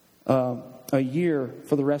a year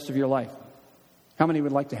for the rest of your life. How many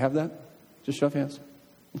would like to have that? Just show of hands.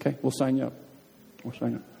 Okay, we'll sign you up. We'll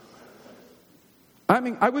sign you up. I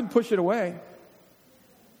mean, I wouldn't push it away.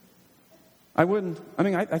 I wouldn't. I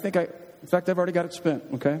mean, I think in fact, I've already got it spent,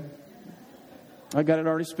 okay? I've got it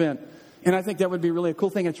already spent. And I think that would be really a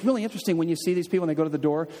cool thing. It's really interesting when you see these people when they go to the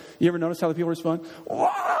door. You ever notice how the people respond? Whoa! I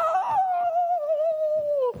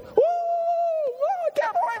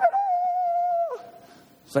can't believe it!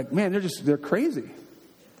 It's like, man, they're crazy.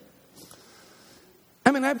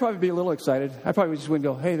 I mean, I'd probably be a little excited. I probably just wouldn't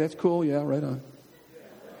go, hey, that's cool. Yeah, right on.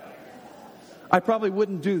 I probably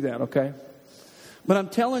wouldn't do that, okay? But I'm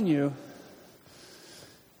telling you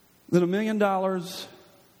that $1 million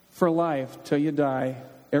for life till you die,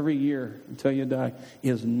 every year until you die,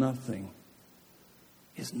 is nothing.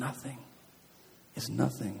 Is nothing. Is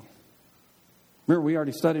nothing. Remember, we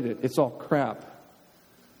already studied it. It's all crap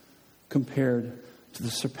compared to the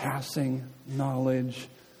surpassing knowledge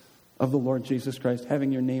of the Lord Jesus Christ,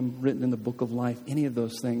 having your name written in the book of life, any of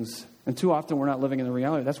those things. And too often we're not living in the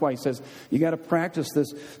reality. That's why he says you got to practice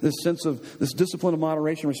this sense of this discipline of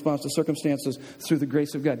moderation response to circumstances through the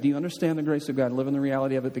grace of God. Do you understand the grace of God? Live in the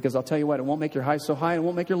reality of it, because I'll tell you what, it won't make your highs so high and it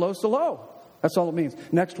won't make your lows so low. That's all it means.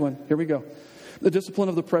 Next one. Here we go. The discipline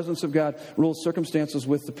of the presence of God rules circumstances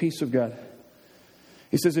with the peace of God.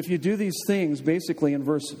 He says, if you do these things, basically in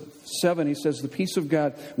verse 7, he says, the peace of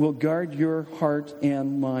God will guard your heart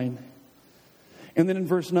and mind. And then in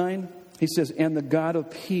verse 9, he says, and the God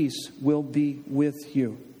of peace will be with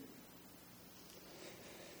you.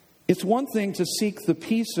 It's one thing to seek the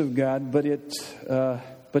peace of God,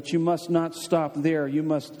 but you must not stop there. You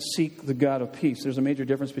must seek the God of peace. There's a major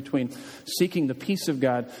difference between seeking the peace of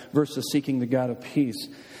God versus seeking the God of peace.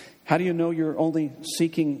 How do you know you're only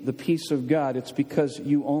seeking the peace of God? It's because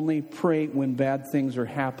you only pray when bad things are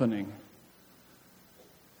happening.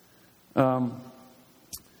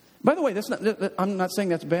 By the way, I'm not saying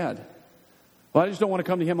that's bad. Well, I just don't want to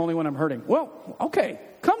come to him only when I'm hurting. Well, okay,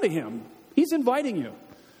 come to him. He's inviting you.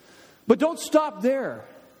 But don't stop there,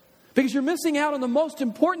 because you're missing out on the most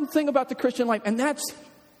important thing about the Christian life, and that's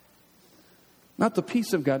not the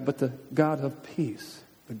peace of God, but the God of peace.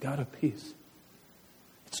 The God of peace.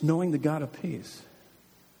 It's knowing the God of peace.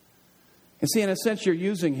 And see, in a sense, you're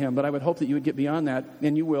using him, but I would hope that you would get beyond that,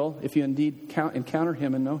 and you will, if you indeed encounter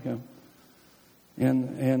him and know him.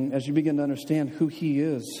 And as you begin to understand who he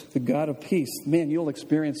is, the God of peace, man, you'll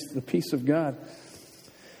experience the peace of God.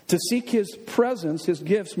 To seek his presence, his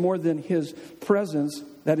gifts, more than his presence,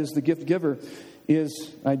 that is the gift giver,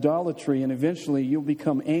 is idolatry. And eventually you'll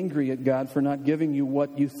become angry at God for not giving you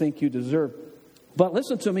what you think you deserve. But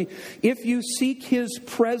listen to me, if you seek his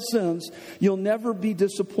presence, you'll never be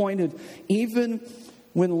disappointed, even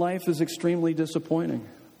when life is extremely disappointing,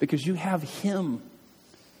 because you have him.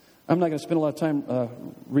 I'm not going to spend a lot of time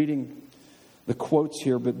reading the quotes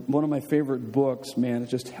here, but one of my favorite books, man, it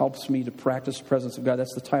just helps me to practice the presence of God.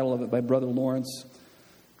 That's the title of it, by Brother Lawrence.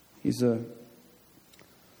 He's a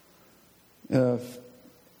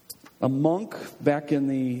monk back in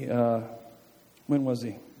the, when was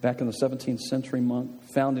he? Back in the 17th century monk.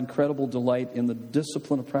 Found incredible delight in the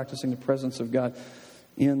discipline of practicing the presence of God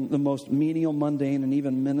in the most menial, mundane, and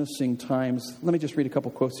even menacing times. Let me just read a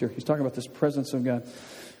couple quotes here. He's talking about this presence of God.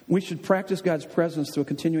 We should practice God's presence through a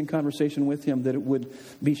continuing conversation with him, that it would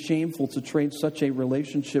be shameful to trade such a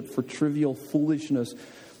relationship for trivial foolishness,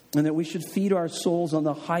 and that we should feed our souls on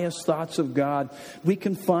the highest thoughts of God. We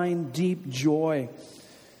can find deep joy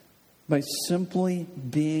by simply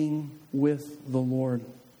being with the Lord.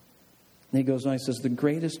 And he goes on, he says, the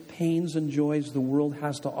greatest pains and joys the world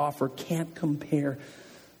has to offer can't compare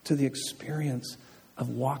to the experience of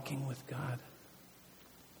walking with God. And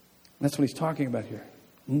that's what he's talking about here.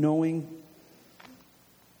 Knowing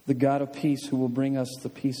the God of peace who will bring us the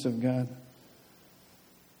peace of God.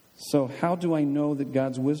 So how do I know that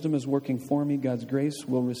God's wisdom is working for me? God's grace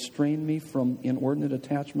will restrain me from inordinate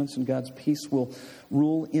attachments, and God's peace will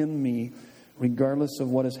rule in me regardless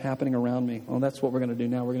of what is happening around me. Well, that's what we're going to do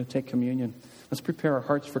now. We're going to take communion. Let's prepare our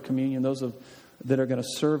hearts for communion. Those that are going to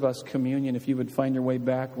serve us communion, if you would find your way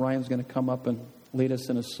back, Ryan's going to come up and lead us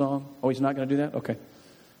in a song. Oh, he's not going to do that? Okay.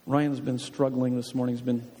 Ryan's been struggling this morning. He's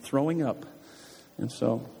been throwing up. And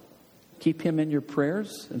so keep him in your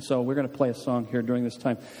prayers. And so we're going to play a song here during this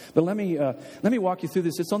time. But let me walk you through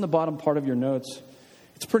this. It's on the bottom part of your notes.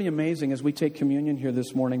 It's pretty amazing as we take communion here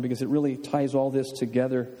this morning because it really ties all this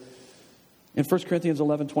together. In 1 Corinthians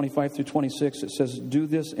 11, 25 through 26, it says, do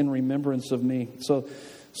this in remembrance of me. So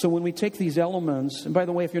when we take these elements, and by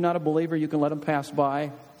the way, if you're not a believer, you can let them pass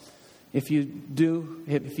by. If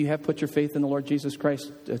you have put your faith in the Lord Jesus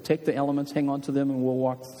Christ, take the elements, hang on to them, and we'll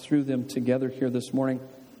walk through them together here this morning.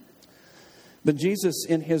 But Jesus,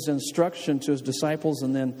 in his instruction to his disciples,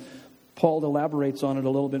 and then Paul elaborates on it a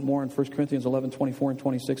little bit more in 1 Corinthians 11, 24 and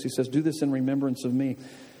 26. He says, do this in remembrance of me.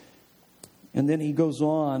 And then he goes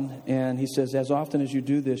on and he says, as often as you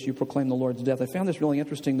do this, you proclaim the Lord's death. I found this really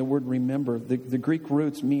interesting, the word remember. The Greek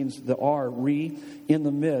roots means the in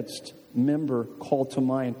the midst, member, called to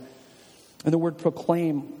mind. And the word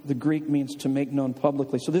proclaim, the Greek means to make known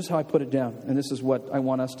publicly. So this is how I put it down, and this is what I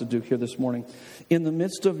want us to do here this morning. In the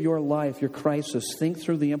midst of your life, your crisis, think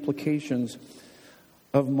through the implications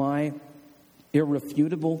of my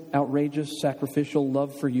irrefutable, outrageous, sacrificial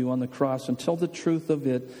love for you on the cross until the truth of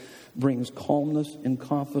it brings calmness and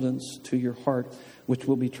confidence to your heart, which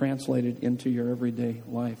will be translated into your everyday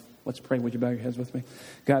life. Let's pray. Would you bow your heads with me?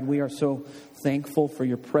 God, we are so thankful for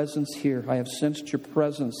your presence here. I have sensed your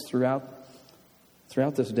presence throughout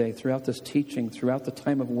this day, throughout this teaching, throughout the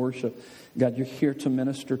time of worship. God, you're here to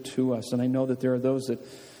minister to us. And I know that there are those that,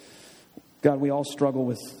 God, we all struggle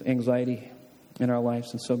with anxiety in our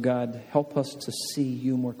lives. And so, God, help us to see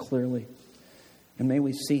you more clearly. And may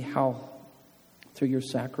we see how, through your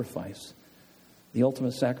sacrifice, the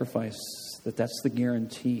ultimate sacrifice, that's the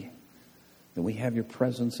guarantee that we have your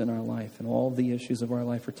presence in our life and all the issues of our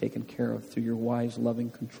life are taken care of through your wise, loving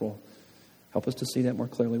control. Help us to see that more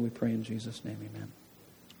clearly, we pray in Jesus' name, amen.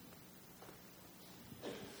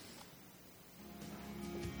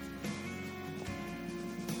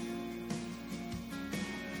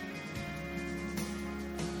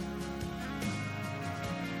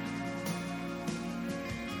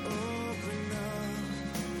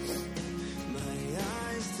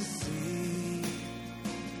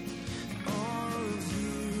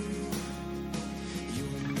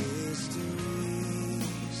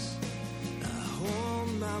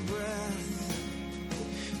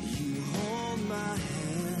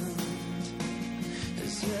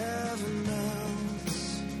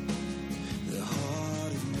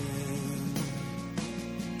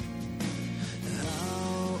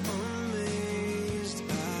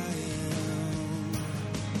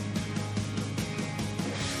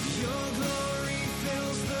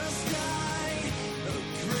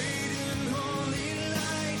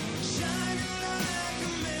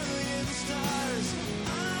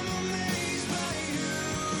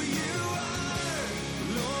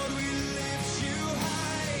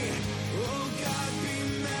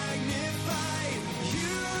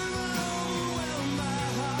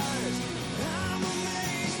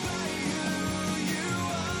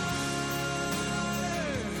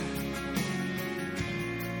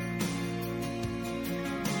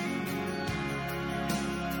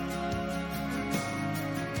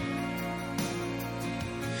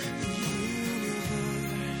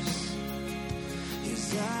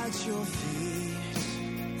 At your feet,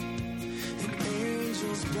 and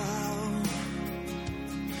angels bow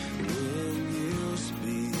when you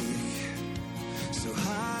speak. So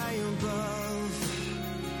high above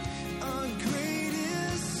our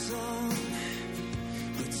greatest song,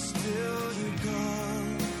 but still you call,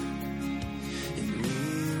 and we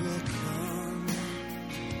will come.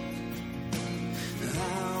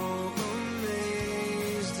 How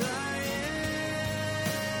amazed I am.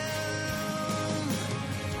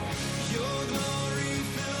 Your glory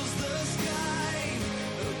fills the sky,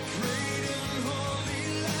 a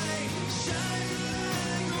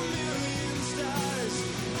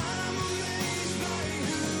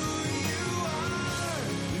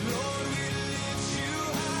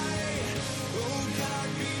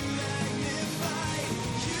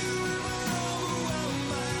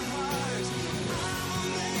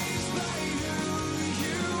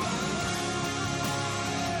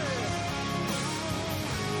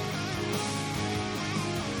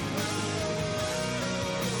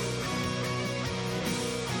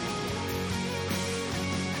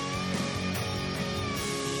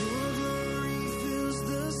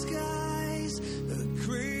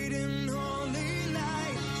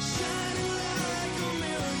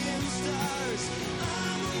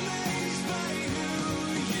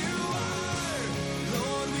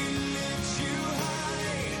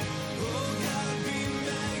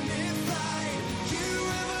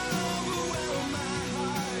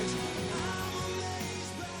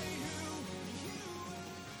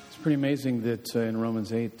Pretty amazing that in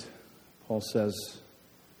Romans 8, Paul says,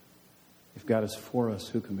 if God is for us,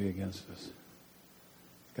 who can be against us?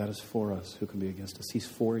 If God is for us, who can be against us? He's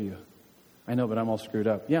for you. I know, but I'm all screwed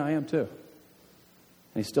up. Yeah, I am too. And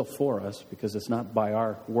He's still for us because it's not by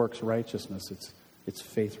our works righteousness, it's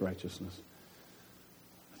faith righteousness.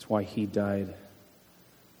 That's why He died.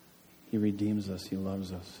 He redeems us. He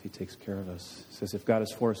loves us. He takes care of us. He says, if God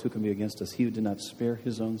is for us, who can be against us? He who did not spare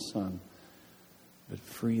His own Son, but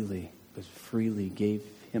freely gave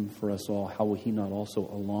Him for us all, how will He not also,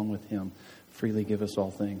 along with Him, freely give us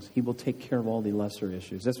all things? He will take care of all the lesser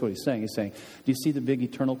issues. That's what He's saying. He's saying, do you see the big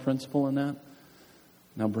eternal principle in that?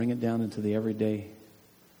 Now bring it down into the everyday,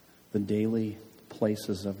 the daily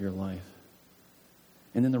places of your life.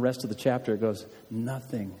 And then the rest of the chapter, it goes,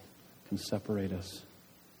 nothing can separate us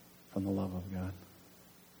from the love of God.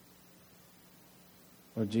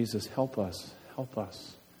 Lord Jesus, help us. Help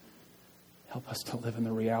us. Help us to live in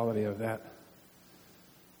the reality of that.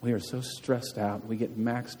 We are so stressed out. We get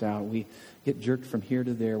maxed out. We get jerked from here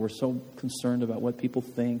to there. We're so concerned about what people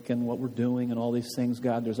think and what we're doing and all these things.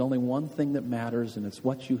 God, there's only one thing that matters, and it's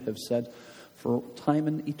what You have said for time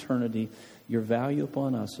and eternity. Your value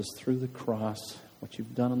upon us is through the cross, what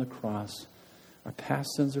You've done on the cross. Our past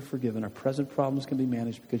sins are forgiven. Our present problems can be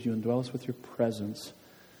managed because You indwell us with Your presence,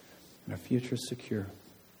 and our future is secure.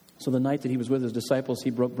 So the night that He was with His disciples,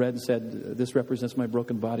 He broke bread and said, this represents my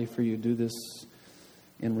broken body for you. Do this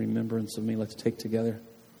in remembrance of me. Let's take together.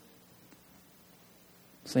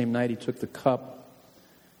 Same night He took the cup.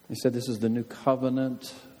 He said, this is the new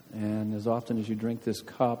covenant. And as often as you drink this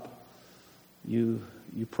cup, you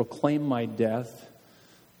proclaim my death.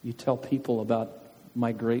 You tell people about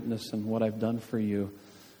my greatness and what I've done for you.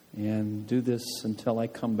 And do this until I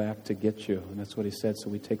come back to get you. And that's what He said.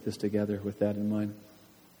 So we take this together with that in mind.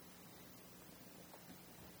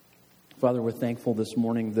 Father, we're thankful this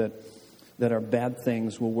morning that our bad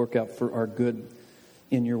things will work out for our good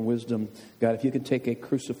in Your wisdom. God, if You could take a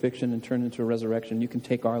crucifixion and turn it into a resurrection, You can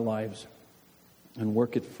take our lives and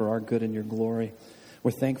work it for our good and Your glory.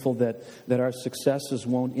 We're thankful that our successes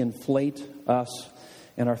won't inflate us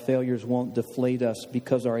and our failures won't deflate us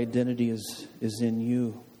because our identity is in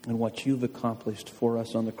You and what You've accomplished for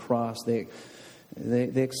us on the cross. They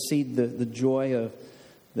exceed the joy of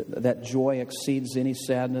that joy exceeds any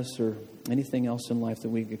sadness or anything else in life that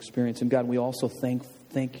we experience. And God, we also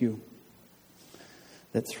thank You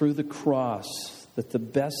that through the cross, that the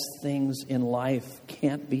best things in life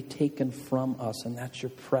can't be taken from us, and that's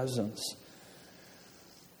Your presence.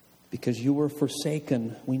 Because You were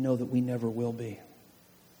forsaken, we know that we never will be.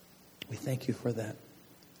 We thank You for that.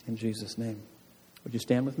 In Jesus' name. Would you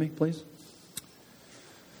stand with me, please?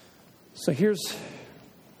 So here's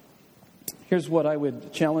what I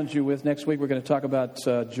would challenge you with. Next week we're going to talk about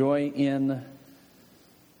joy in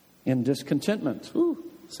discontentment. Ooh,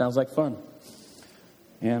 sounds like fun.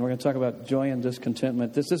 And we're going to talk about joy and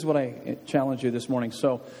discontentment. This is what I challenge you this morning.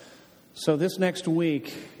 So this next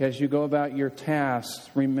week, as you go about your tasks,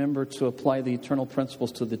 remember to apply the eternal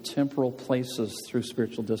principles to the temporal places through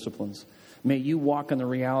spiritual disciplines. May you walk in the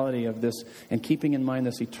reality of this and keeping in mind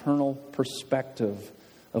this eternal perspective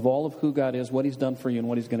of all of who God is, what He's done for you, and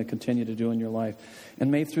what He's going to continue to do in your life.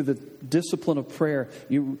 And may through the discipline of prayer,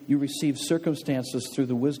 you receive circumstances through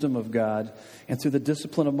the wisdom of God, and through the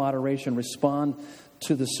discipline of moderation, respond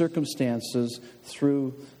to the circumstances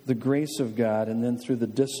through the grace of God, and then through the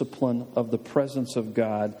discipline of the presence of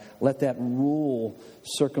God. Let that rule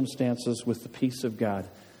circumstances with the peace of God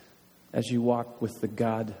as you walk with the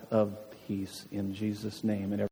God of peace in Jesus' name. And